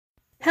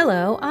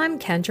Hello, I'm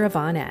Kendra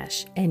Von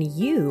Esch, and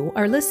you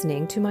are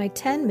listening to my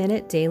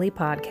 10-minute daily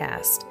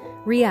podcast,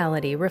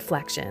 Reality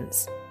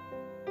Reflections.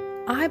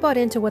 I bought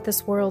into what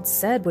this world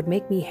said would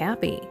make me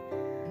happy.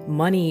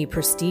 Money,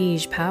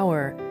 prestige,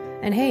 power.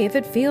 And hey, if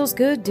it feels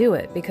good, do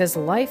it, because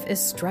life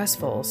is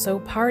stressful, so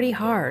party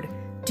hard.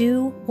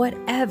 Do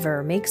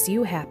whatever makes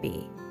you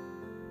happy.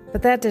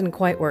 But that didn't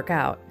quite work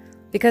out,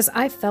 because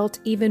I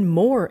felt even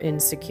more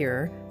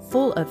insecure,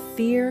 full of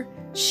fear,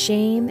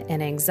 shame,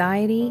 and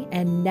anxiety,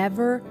 and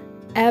never,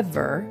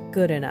 ever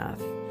good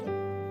enough.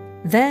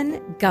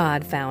 Then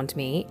God found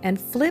me and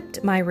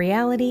flipped my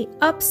reality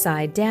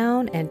upside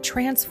down and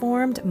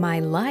transformed my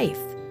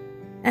life.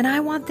 And I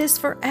want this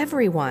for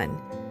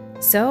everyone.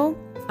 So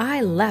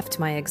I left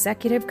my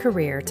executive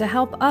career to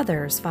help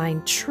others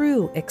find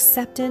true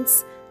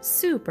acceptance,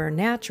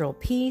 supernatural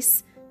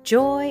peace,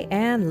 joy,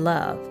 and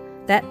love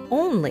that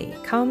only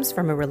comes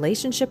from a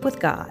relationship with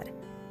God.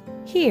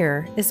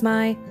 Here is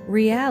my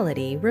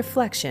reality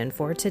reflection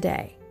for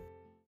today.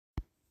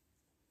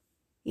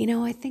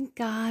 I think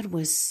God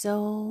was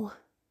so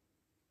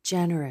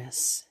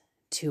generous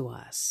to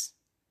us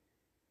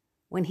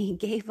when He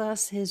gave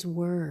us His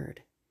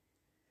word,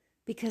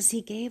 because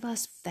He gave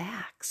us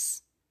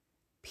facts,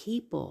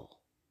 people,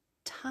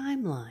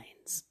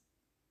 timelines,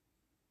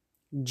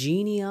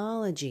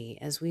 genealogy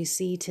as we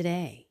see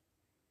today.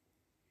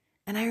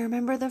 And I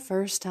remember the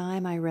first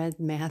time I read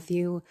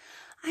Matthew,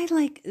 I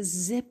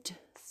zipped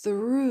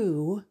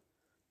through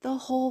the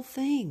whole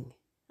thing.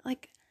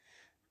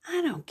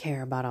 I don't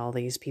care about all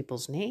these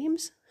people's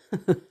names.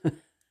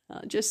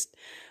 I'll just,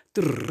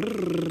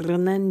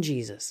 and then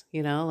Jesus,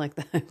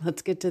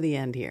 let's get to the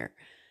end here.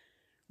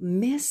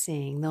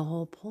 Missing the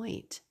whole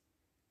point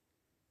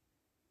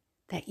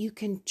that you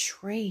can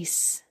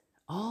trace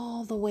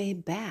all the way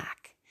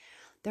back.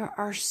 There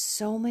are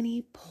so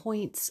many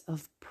points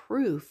of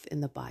proof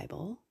in the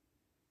Bible,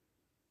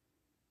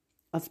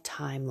 of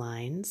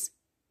timelines,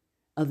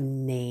 of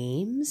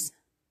names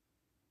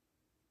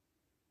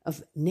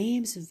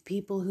of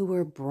people who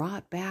were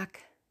brought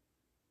back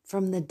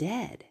from the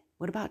dead.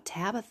 What about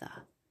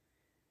Tabitha?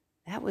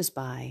 That was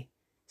by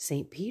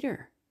St.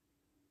 Peter.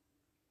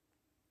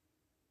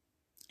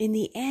 In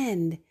the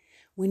end,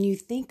 when you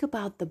think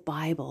about the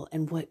Bible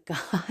and what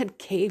God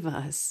gave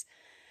us,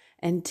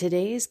 and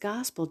today's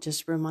gospel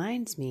just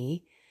reminds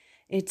me,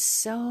 it's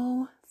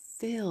so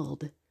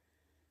filled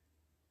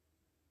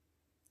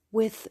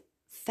with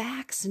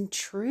facts and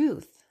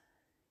truth.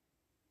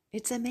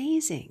 It's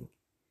amazing.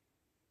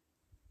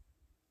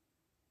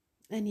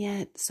 And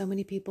yet, so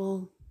many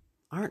people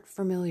aren't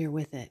familiar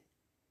with it.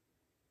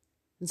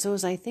 And so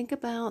as I think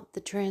about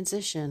the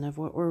transition of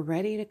what we're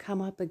ready to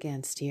come up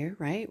against here,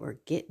 right? We're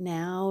getting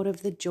out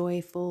of the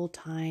joyful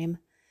time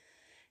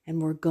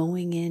and we're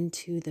going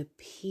into the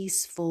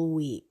peaceful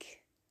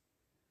week.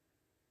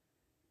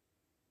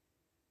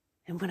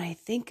 And when I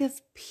think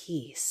of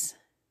peace,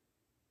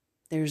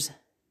 there's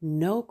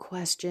no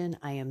question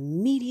I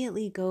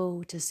immediately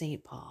go to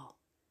St. Paul.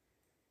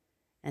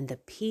 And the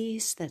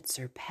peace that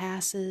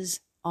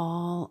surpasses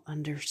all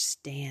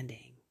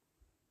understanding.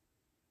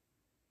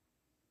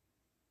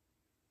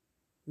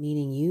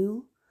 Meaning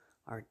you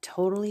are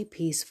totally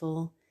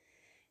peaceful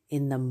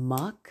in the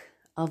muck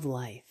of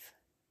life.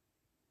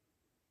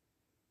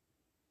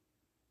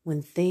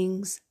 When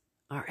things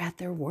are at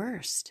their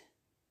worst.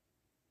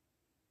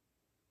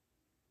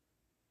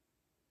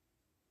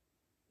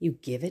 You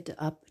give it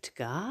up to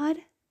God.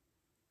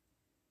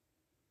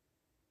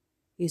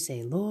 You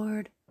say,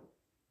 Lord,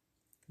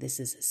 this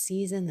is a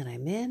season that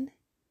I'm in.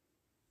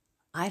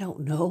 I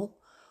don't know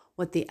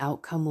what the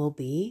outcome will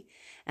be.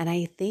 And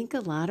I think a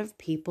lot of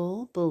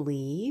people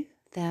believe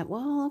that,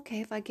 well,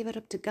 okay, if I give it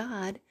up to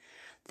God,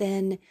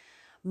 then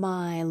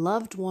my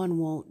loved one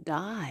won't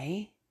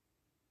die.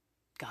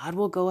 God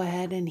will go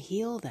ahead and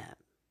heal them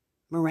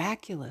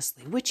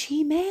miraculously, which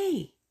He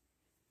may.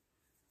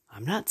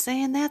 I'm not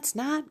saying that's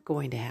not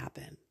going to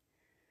happen.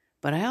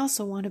 But I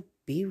also want to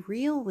be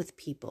real with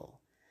people.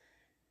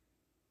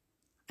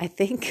 I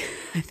think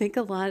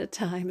a lot of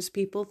times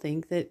people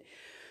think that,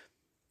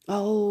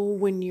 oh,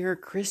 when you're a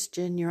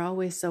Christian, you're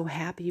always so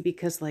happy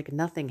because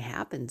nothing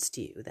happens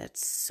to you.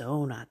 That's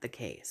so not the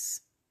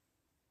case.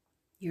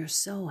 You're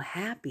so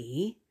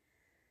happy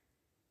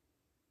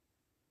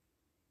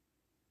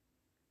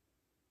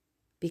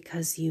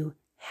because you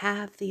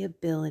have the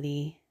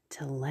ability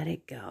to let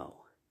it go,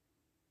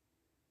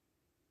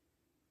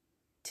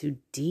 to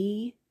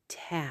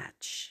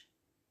detach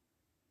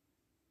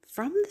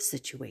from the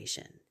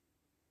situation.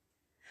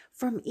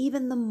 From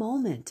even the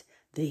moment,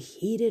 the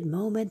heated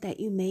moment that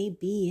you may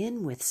be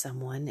in with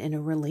someone in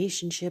a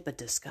relationship, a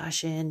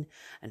discussion,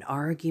 an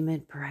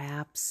argument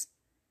perhaps.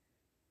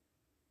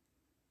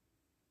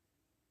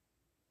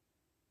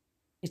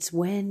 It's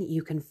when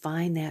you can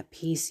find that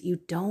peace.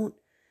 You don't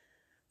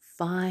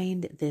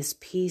find this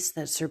peace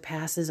that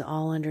surpasses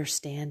all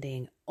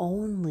understanding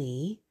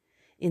only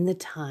in the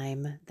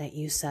time that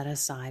you set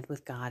aside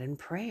with God in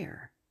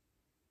prayer.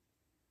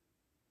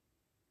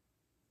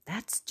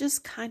 That's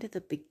just kind of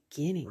the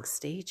beginning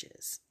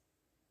stages.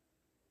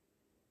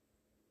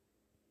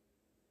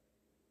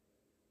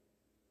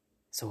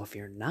 So if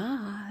you're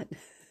not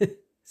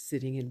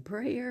sitting in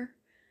prayer,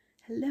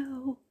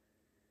 hello,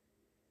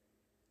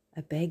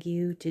 I beg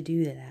you to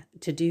do that,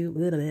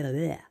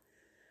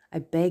 I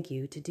beg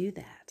you to do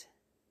that,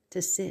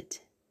 to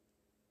sit,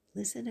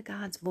 listen to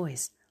God's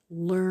voice,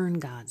 learn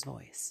God's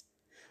voice,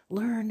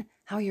 learn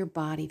how your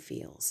body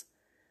feels,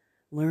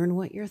 learn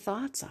what your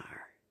thoughts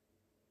are.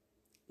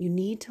 You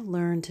need to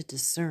learn to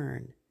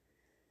discern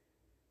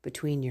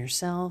between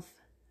yourself,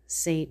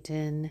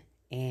 Satan,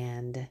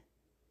 and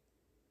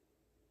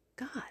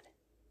God.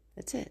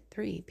 That's it,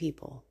 3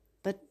 people.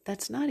 But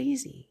that's not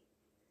easy,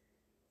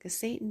 because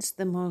Satan's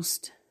the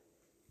most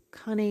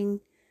cunning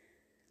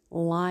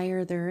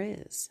liar there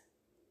is.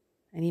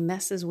 And he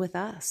messes with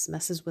us,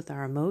 messes with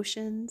our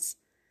emotions,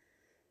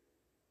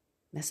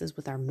 messes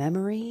with our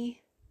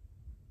memory.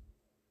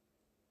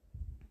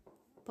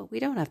 But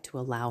we don't have to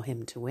allow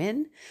him to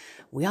win.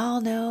 We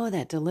all know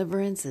that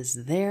deliverance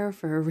is there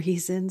for a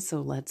reason, so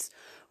let's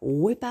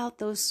whip out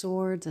those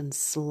swords and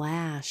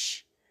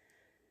slash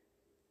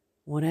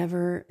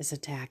whatever is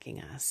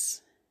attacking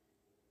us.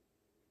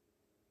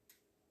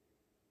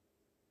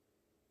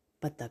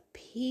 But the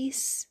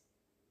peace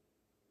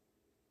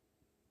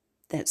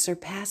that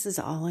surpasses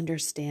all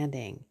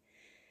understanding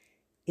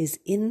is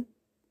in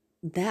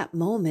that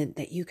moment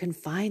that you can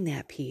find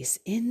that peace,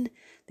 in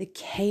the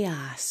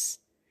chaos,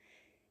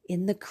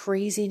 in the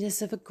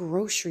craziness of a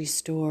grocery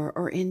store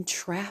or in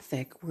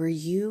traffic, where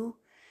you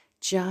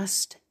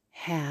just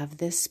have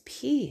this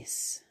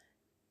peace.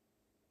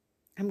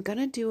 I'm going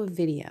to do a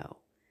video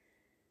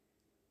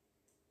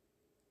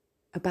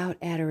about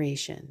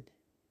adoration.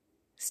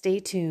 Stay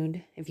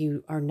tuned. If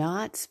you are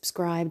not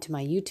subscribed to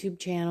my YouTube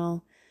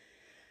channel,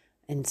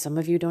 and some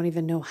of you don't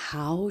even know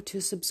how to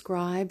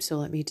subscribe, so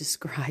let me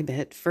describe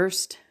it.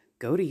 First,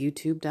 go to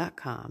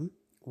youtube.com,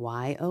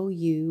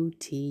 youtube.com,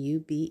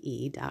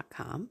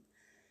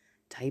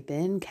 type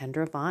in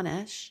Kendra Von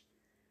Esch,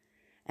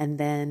 and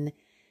then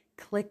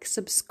click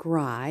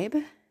subscribe,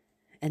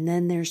 and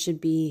then there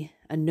should be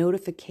a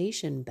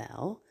notification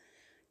bell.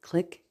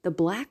 Click the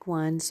black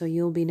one so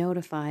you'll be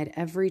notified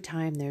every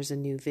time there's a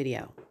new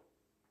video.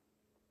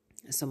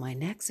 So my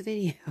next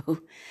video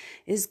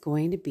is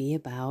going to be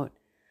about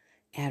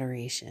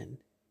adoration.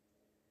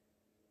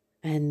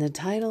 And the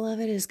title of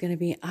it is going to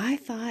be, I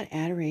thought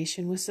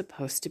adoration was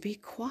supposed to be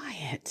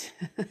quiet.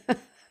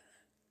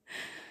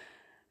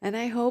 And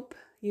I hope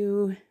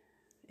you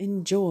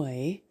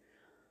enjoy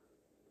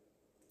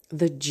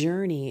the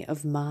journey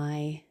of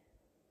my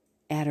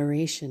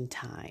adoration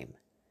time,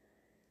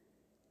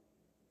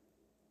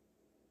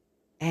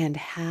 and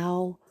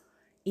how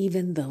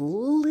even the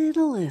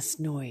littlest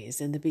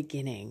noise in the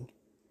beginning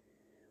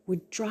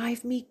would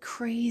drive me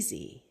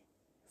crazy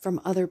from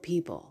other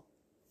people.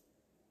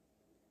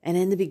 And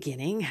in the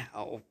beginning,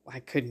 how I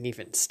couldn't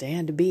even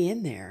stand to be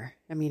in there.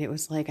 I mean, it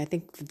was like, I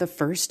think for the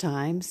first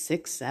time,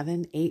 6,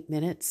 7, 8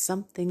 minutes,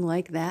 something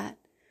like that.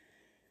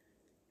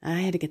 I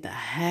had to get the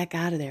heck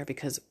out of there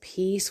because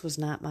peace was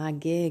not my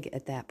gig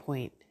at that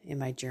point in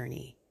my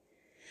journey.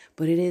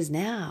 But it is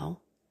now.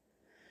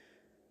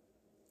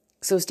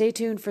 So stay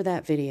tuned for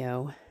that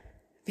video,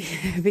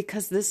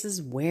 because this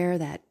is where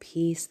that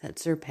peace that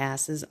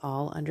surpasses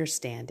all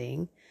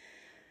understanding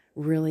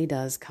really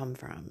does come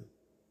from.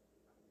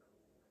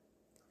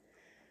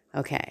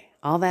 Okay,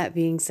 all that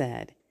being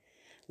said,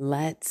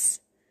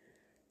 let's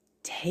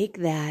take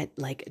that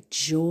like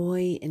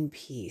joy and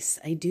peace.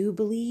 I do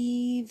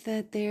believe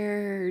that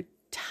they're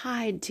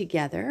tied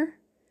together,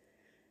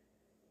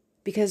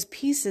 because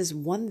peace is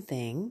one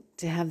thing,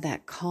 to have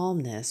that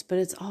calmness, but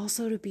it's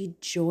also to be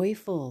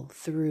joyful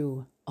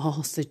through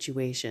all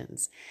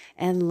situations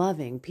and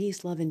loving.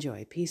 Peace, love, and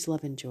joy. Peace,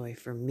 love, and joy.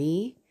 For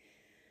me,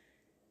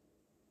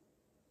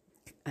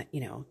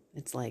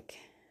 it's like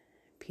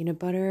peanut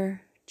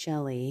butter,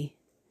 jelly,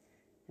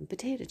 and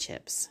potato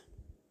chips.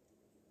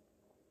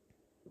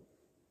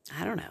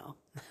 I don't know.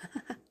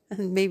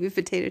 Maybe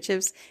potato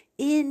chips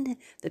in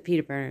the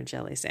peanut butter and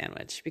jelly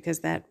sandwich, because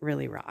that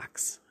really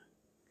rocks.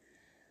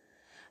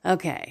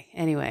 Okay,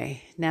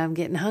 anyway, now I'm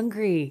getting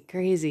hungry.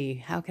 Crazy.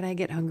 How can I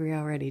get hungry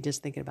already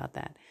just thinking about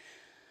that?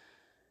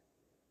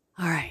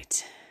 All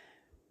right.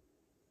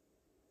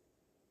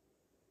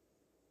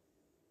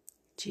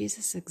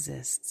 Jesus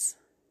exists,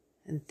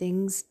 and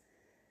things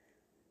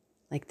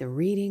like the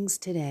readings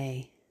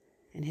today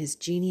and his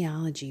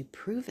genealogy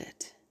prove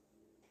it.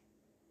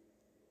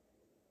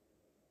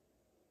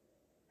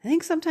 I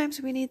think sometimes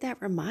we need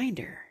that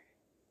reminder.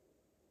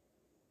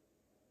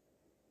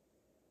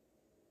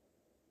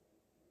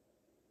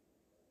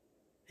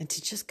 And to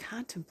just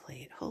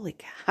contemplate, holy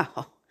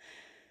cow,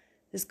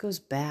 this goes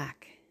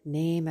back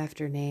name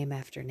after name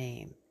after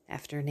name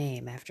after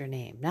name after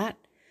name,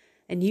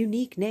 and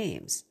unique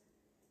names.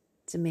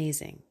 It's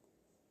amazing.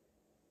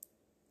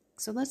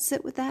 So let's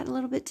sit with that a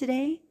little bit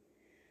today.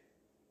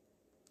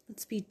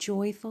 Let's be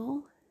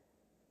joyful.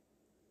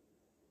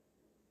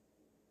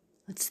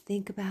 Let's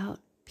think about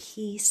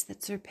peace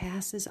that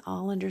surpasses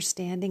all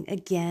understanding.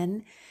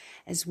 Again,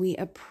 as we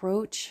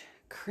approach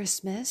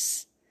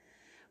Christmas,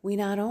 we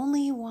not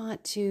only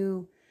want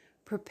to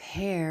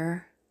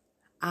prepare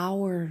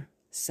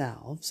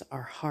ourselves,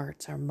 our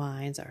hearts, our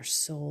minds, our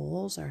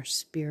souls, our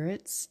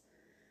spirits.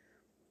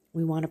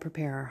 We want to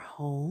prepare our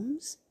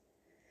homes,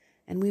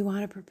 and we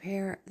want to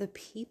prepare the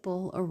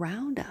people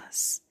around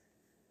us,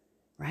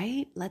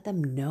 right? Let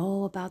them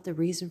know about the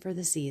reason for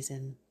the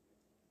season.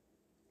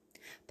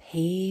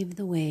 Pave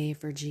the way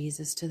for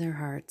Jesus to their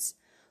hearts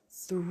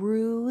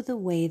through the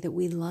way that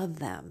we love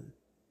them.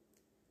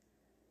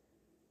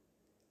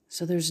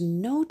 So there's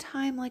no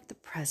time like the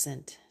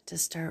present to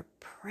start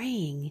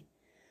praying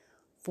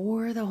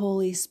for the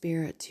Holy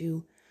Spirit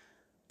to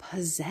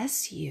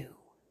possess you,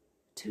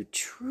 to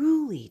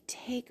truly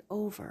take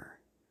over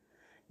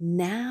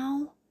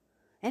now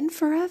and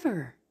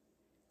forever.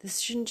 This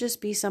shouldn't just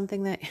be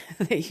something that,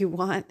 that you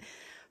want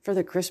for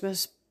the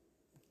Christmas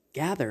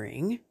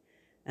gathering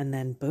and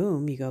then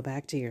boom, you go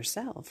back to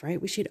yourself,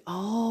 right? We should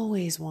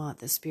always want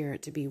the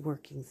Spirit to be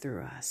working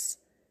through us.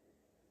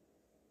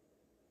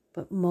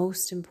 But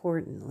most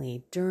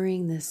importantly,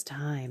 during this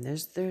time,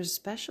 there's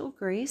special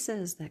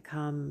graces that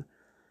come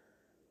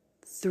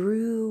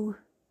through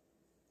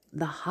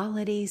the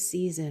holiday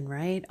season,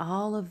 right?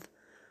 All of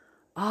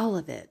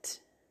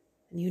it.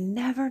 And you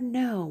never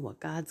know what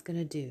God's going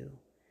to do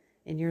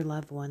in your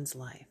loved one's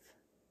life.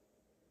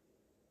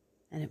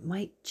 And it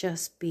might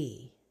just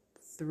be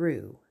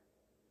through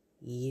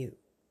you.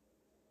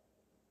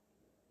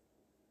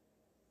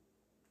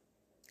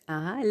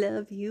 I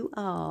love you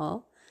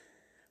all.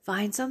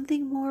 Find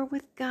something more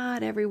with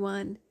God,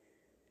 everyone.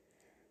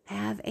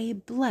 Have a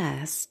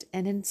blessed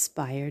and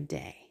inspired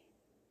day.